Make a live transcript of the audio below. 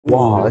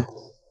哇，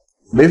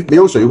沒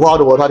有水花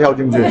的喎，他跳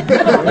進去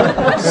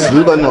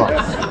10分喎，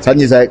趁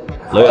熱食。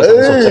女人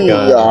咁熟悉㗎。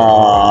哎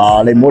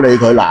呀，你唔好理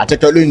佢，嗱隻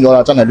腳攣咗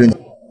啦，真係攣。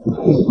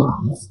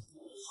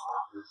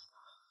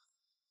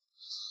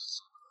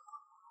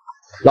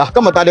嗱，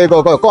今日帶你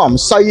過江南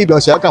西邊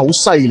食一間好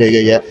犀利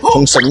嘅嘢，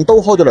從成都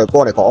開咗嚟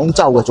過嚟廣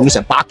州嘅，仲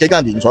成100幾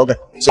間連鎖嘅，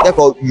食一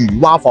個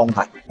魚蛙放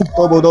題。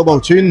到步，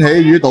川喜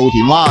魚稻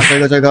田蛙，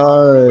吃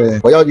佢。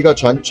我要一個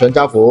全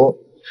家福。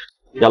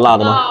要辣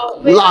的嗎？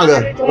辣的，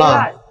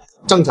辣，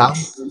正常。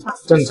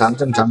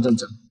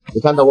你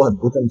看到我很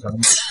不正常。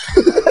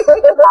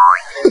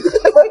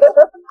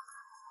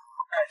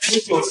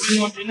90分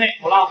鐘之內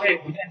不浪費，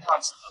不限上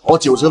市。哦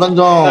，90分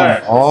鐘。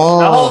對。哦。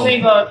然後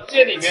那個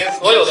這裏面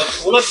所有的，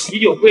除了啤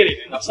酒櫃裏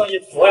面的，剩下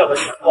所有的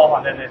全包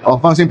含在內。哦，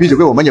放心，啤酒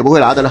櫃我們也不會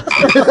拿的啦。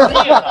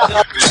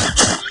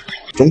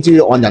總之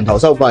按人頭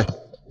收費，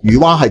魚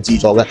蛙係自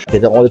助嘅。其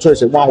實我哋出去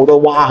食蛙，好多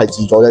蛙係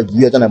自助嘅，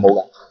魚啊真係冇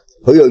嘅。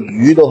佢個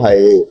魚都係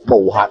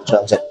無限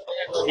暢食。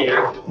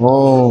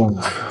哦。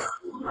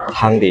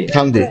湯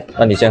底，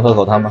那你先喝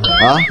口湯吧。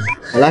啊，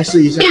來試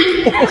一下。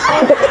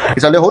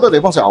其實你好多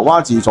地方食牛蛙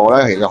自助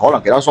咧，其實可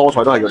能其他蔬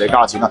菜都係要你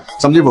加錢啦，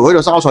甚至乎喺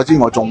度沙菜之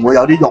外，仲會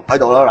有啲肉喺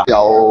度啦。嗱，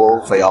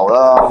有肥牛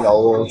啦，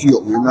有豬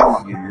肉丸啦、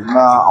墨魚丸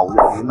啦、牛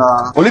肉丸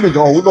啦。我呢邊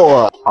仲有好多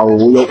啊，牛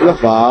肉一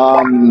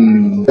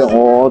份，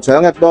我搶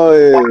一堆。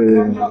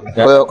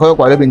佢個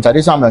櫃裏邊就係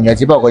呢3樣嘢，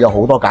只不過佢有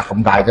好多格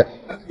咁解啫。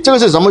這個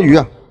是什麼魚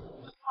啊？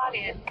花蓮。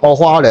哦，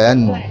花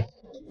蓮。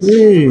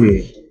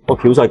我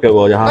翹晒腳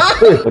喎，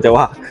嗰隻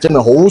蛙，證明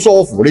好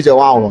舒服呢隻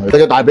蛙喎，佢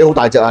隻大髀好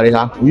大隻啊！你睇，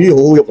魚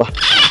好好肉啊，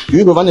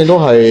魚佢反正都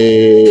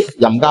係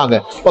任加嘅，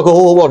不過佢好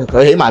好喎，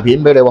佢起埋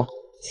片俾你喎，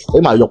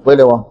起埋肉俾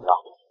你喎。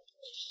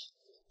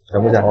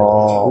有冇隻？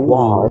哦，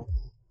哇，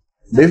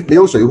沒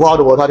有水花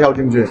的喎，他跳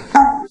進去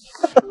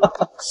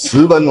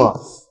10分喎，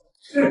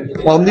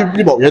哇！咁呢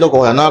鑊嘢都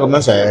過癮啦，咁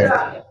樣食，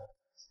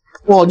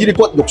哇！呢啲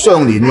骨肉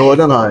相連嘅喎，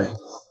真係。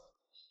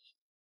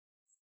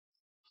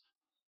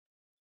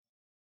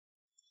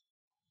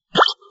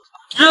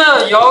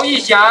日遊一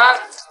翔，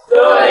對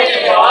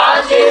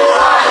黃金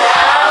萬兩。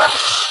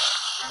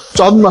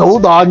真係好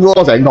彈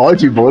喎，成台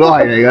全部都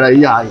係嚟㗎啦，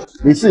依下。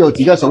你是有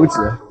幾個手指？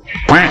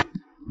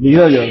你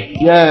都有，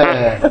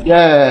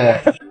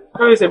耶！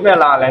佢要食咩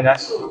辣靚仔？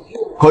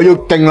佢要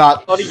勁辣，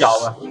多啲油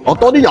啊！我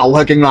多啲油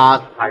係勁辣。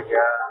係啊。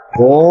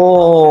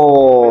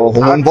哦，紅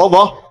紅火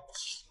火，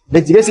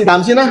你自己試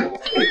啖先啦。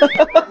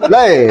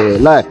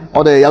嚟，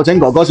我哋有請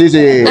哥哥試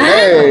試。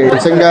嚟，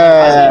姓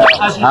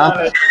嘅嚇。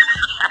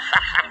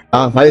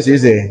啊，快啲試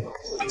試，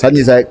趁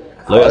熱食。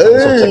女人咁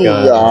熟悉㗎。哎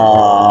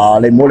呀，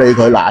你唔好理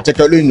佢，嗱隻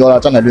腳攣咗啦，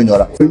真係攣咗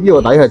啦。佢呢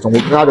個底係仲會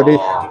加咗啲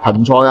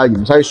芹菜啊、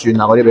芫茜、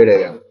蒜啊嗰啲俾你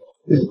嘅。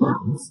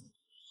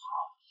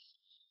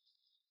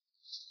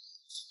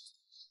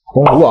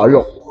好好啊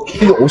肉，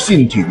啲肉好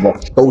鮮甜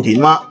喎，稻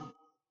田蛙。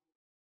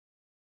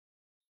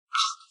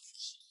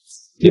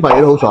呢塊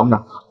嘢都好爽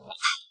㗎。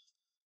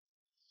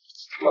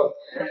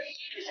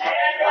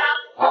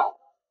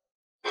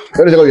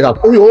俾你食個魚頭，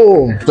哎呦，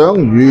上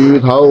魚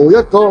頭一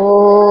個。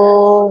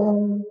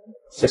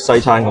食西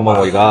餐咁啊！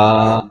我而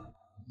家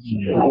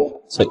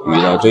食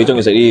魚就最中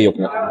意食呢啲肉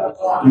嘅。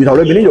魚頭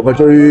裏邊啲肉係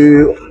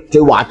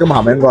最滑㗎嘛，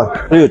係咪應該？呢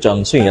個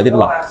醬雖然有啲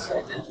辣，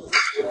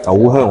就好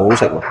香好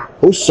食喎，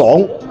好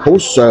爽，好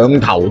上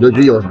頭最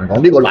主要同你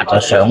講，呢個辣就係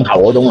上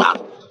頭嗰種辣。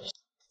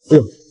哎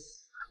呦，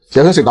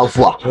成日想食豆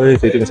腐啊？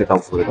最中意食豆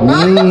腐嚟。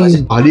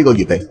呢個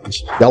魚皮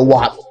又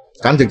滑，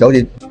簡直就好似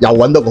又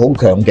揾到個好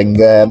強勁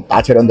嘅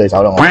打車輪對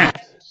手啦！我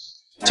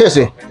車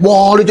士，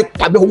哇！呢隻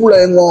大髀好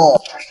靚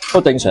喎。不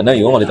過正常咧，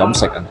如果我哋就咁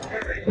食啊，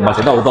唔係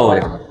食得好多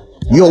嘅。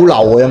魚好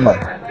漏啊，因為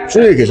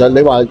所以其實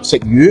你話食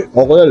魚，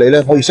我覺得你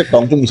咧可以適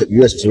當中意食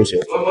魚嘅食少少。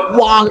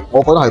蛙，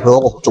我覺得係佢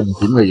一個重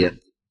點嘅嘢。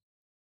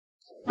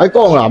喺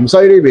江南西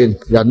呢邊，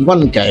人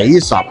均幾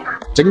十，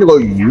整咗個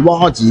魚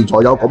蛙自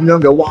助，有咁樣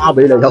嘅蛙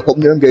俾你，有咁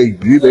樣嘅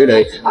魚俾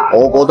你，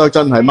我覺得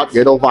真係乜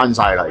嘢都翻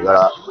晒嚟㗎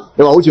啦。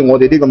你話好似我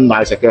哋啲咁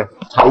大食嘅，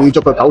砌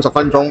足個90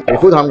分鐘，皮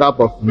膚探家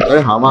步，唔使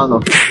行彎咯，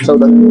收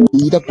得。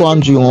記得關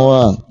注我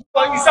啊！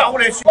魚生好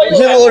靚，魚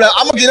生好靚，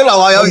啱啱見到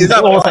樓下有魚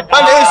生，你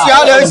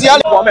去試下，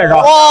講咩㗎？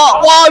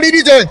哇，呢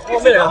啲正，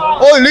咩嚟啊？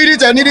喂，呢啲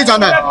正，呢啲真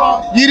係，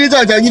呢啲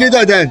真係正，呢啲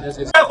真係正。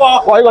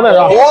哇，呢個咩嚟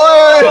㗎？喂！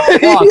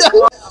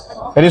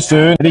有啲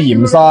蒜，有啲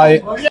芫茜，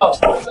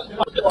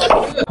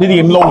呢啲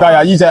點撈雞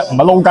啊？呢隻唔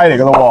係撈雞嚟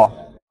噶咯喎！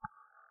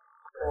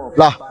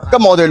嗱，今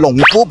日我哋龍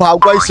虎豹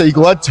龜4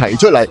個一齊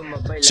出嚟，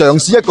嘗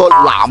試一個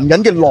男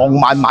人嘅浪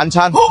漫晚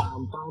餐。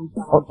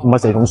唔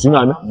係蛇同鼠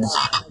眼咩？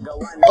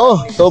哦，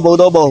到步，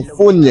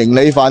歡迎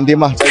你飯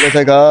店啊！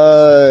細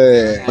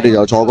佢，我哋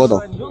就坐嗰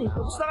度，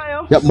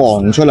一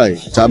望出嚟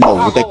就係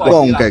無敵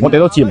光景。我哋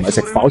都似唔係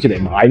食飯，好似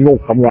嚟買屋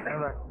咁嘅。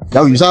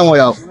有魚生我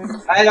有，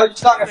係有魚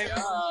生嘅。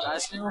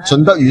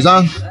順德魚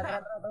生，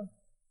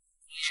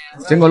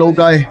整個撈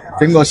雞，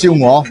整個燒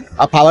鵝。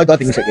阿炮喺度一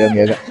定要食樣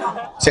嘢嘅，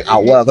食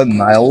牛啊，佢唔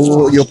係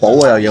好要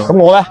補啊又要。咁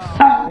我咧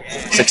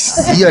食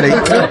屎啊你！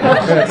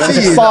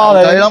食沙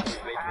你。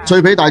脆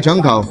皮大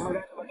腸球，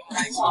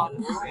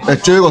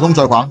追個通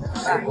菜框，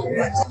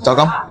就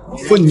咁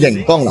歡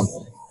迎光臨，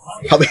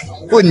後面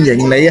歡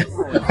迎你啊！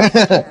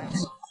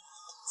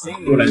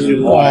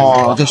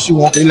哇，隻燒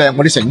鵝幾靚，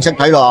我啲成色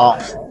睇落，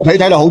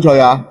睇落好脆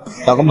啊！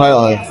就咁睇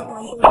落去，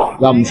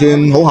又唔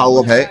算好厚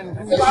個皮，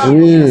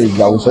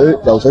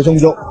油水充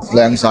足，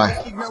靚晒。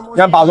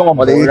一爆咗我唔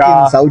我哋會堅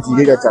㗎，守自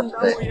己嘅陣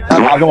地。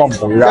一爆咗我唔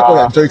會㗎。一個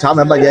人最慘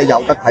係乜嘢？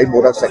有得睇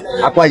冇得食。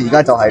阿龜而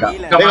家就係啦，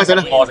俾佢食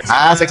啦。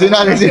啊，食先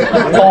啦，你先。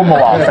多冇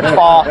啊，食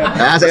花。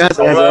係啊，食啊，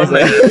食啊，食啊，食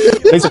啊！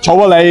你食草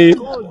啊你？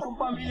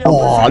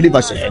哇！呢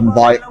塊成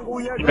塊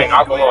片皮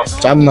鴨咁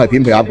喎，真係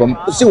片皮鴨咁。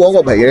燒鵝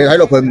個皮你睇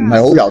落佢唔係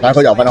好油，但係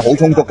佢油份係好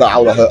充足㗎，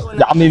咬落去。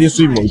飲呢啲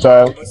酸梅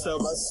醬，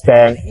正。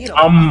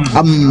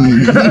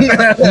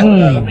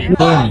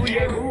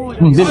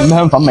唔知五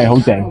香粉味好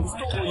正。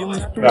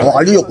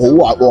哇！啲肉好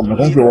滑喎，唔係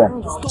講笑喎。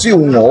燒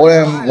鵝咧，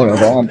我同你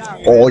講啊，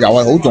鵝油係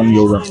好重要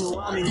嘅。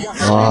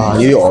哇！呢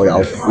啲鵝油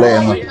靚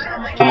啊！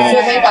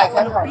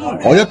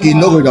我一見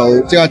到佢就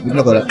即刻點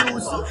咗佢啦。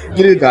呢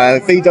啲就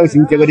係非洲小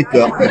姐嗰啲腳，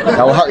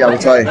又黑又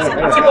脆。師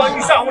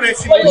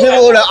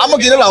傅，你啱啱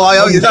見到樓下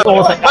有魚生，啊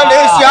你去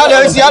試下，你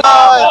去試下啦。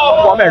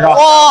講咩㗎？哇！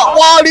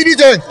呢啲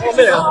正，哦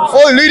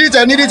呢啲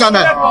正，呢啲真係，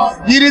呢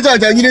啲真係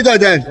正，呢啲真係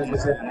正，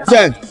正。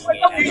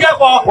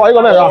哇！呢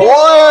個咩㗎？喂！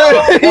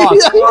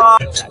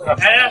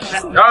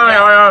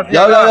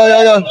有。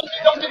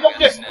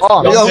哦，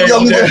有。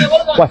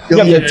喂，一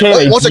隻車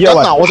厘子啊！我食緊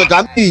嗱，我食緊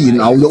孜然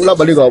牛肉粒啊！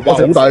呢個哇好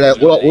大靚，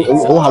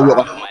好厚肉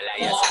啊！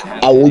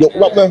牛肉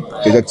粒咧，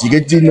其實自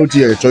己煎都知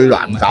係最難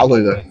搞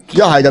佢嘅，一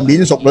係就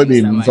面熟裏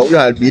邊唔熟，一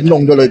係面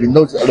燶咗裏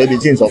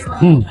邊先熟。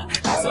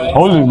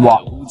好嫩滑。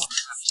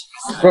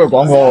跟住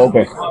講過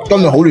OK， 真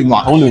係好嫩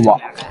滑，好嫩滑。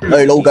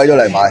誒，老雞都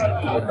嚟買。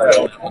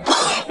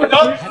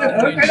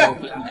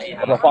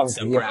咁啊，番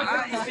薯啊！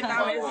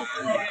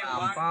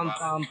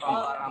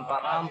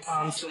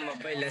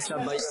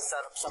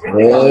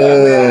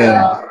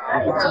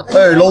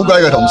撈雞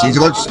嘅同時，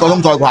嗰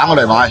種菜框我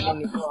嚟買。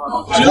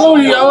撈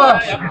魚有啊！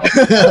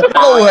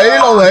撈起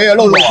啊！撈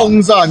到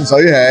風生水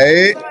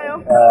起。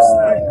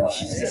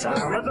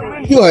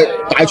呢個係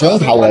大腸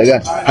頭嚟嘅，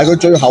係佢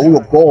最厚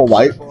肉嗰個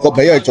位，個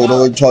皮係做到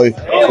佢脆，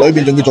裏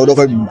邊仲要做到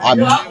佢唔韌，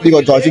呢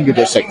個菜先叫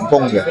做成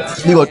功嘅。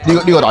呢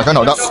個大腸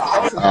頭得。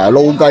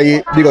撈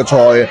雞呢個菜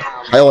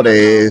喺我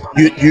哋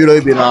粵語裏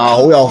邊啊，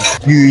好有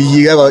寓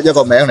意嘅一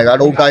個名嚟㗎，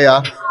撈雞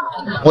啊！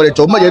我哋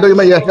做乜嘢都要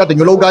乜嘢，一定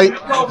要撈雞，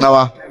係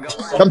嘛？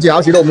今次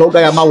考試撈唔撈雞，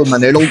阿媽會問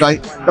你撈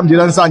雞。今次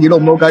單生意撈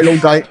唔撈雞，撈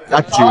雞一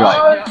住嚟。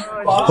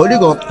佢呢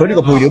個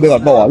配料比較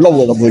多啊，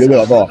撈嘅配料比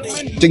較多。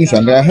正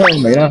常嘅香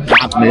味啦、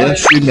辣味啦、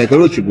蒜味，佢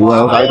都全部係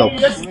有喺度。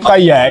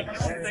雞翼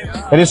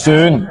有啲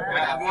蒜、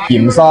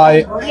鹽晒。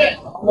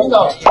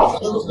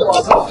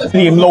呢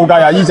點撈雞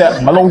啊？呢隻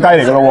唔係撈雞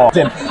嚟㗎咯喎，即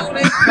係。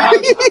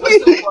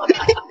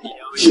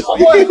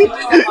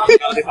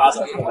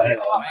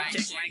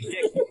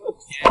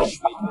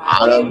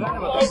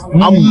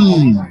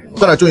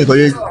真係中意佢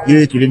呢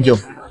啲指點椒，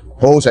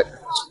好好食，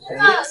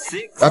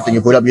一定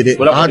要配粒呢啲，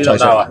一齊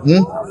食。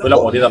配粒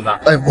我啲得唔得？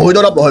配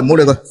多粒落去，唔好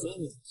理佢。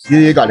呢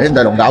啲隔離兄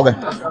弟龍搞嘅，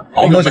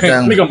應該食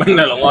正。呢個冰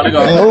嚟龍啊，呢個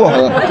口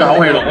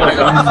氣龍嚟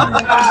㗎。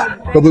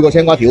佢配個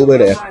青瓜條俾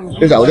你啊！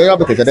你就呢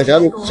粒，其實你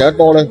食得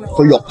多咧，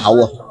佢肉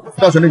厚啊，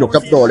加上啲肉汁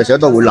多，你食得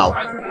多會流。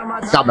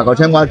夾埋個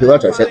青瓜條一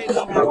齊食。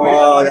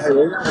哇！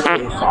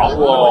好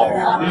喎！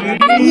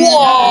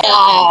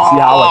試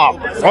下喎。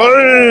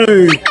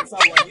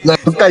兩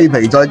雞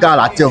皮再加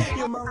辣椒。撈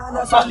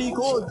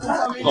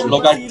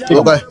雞，撈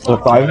雞，好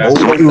大喎！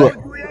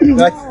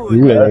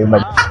屌你咪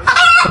〜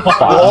煩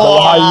到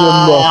閪咁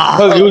喎，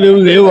佢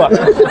撩啊！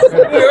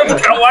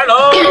夠位佬，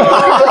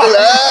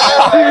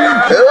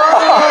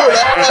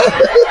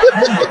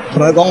同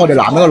你講，我哋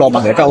男人嘅浪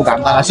漫其實真係好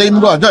簡單啊！4、5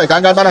個人出嚟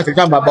簡單啦，食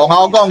餐飯望下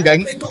個光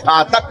景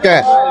啊，得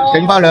嘅，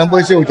整翻2杯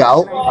燒酒，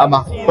係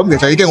嘛？咁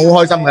其實已經好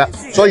開心嘅。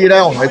所以咧，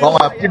我同你講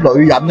啊，啲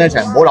女人咧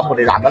成日唔好諗我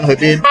哋男人去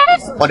邊，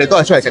我哋都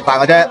係出嚟食飯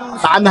嘅啫。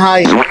但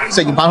係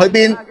食完飯去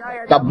邊？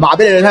就唔話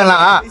俾你哋聽啦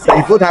啊！肥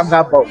虎探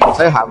家步，唔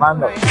使行彎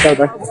路，收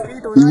隊，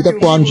記得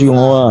關注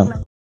我啊！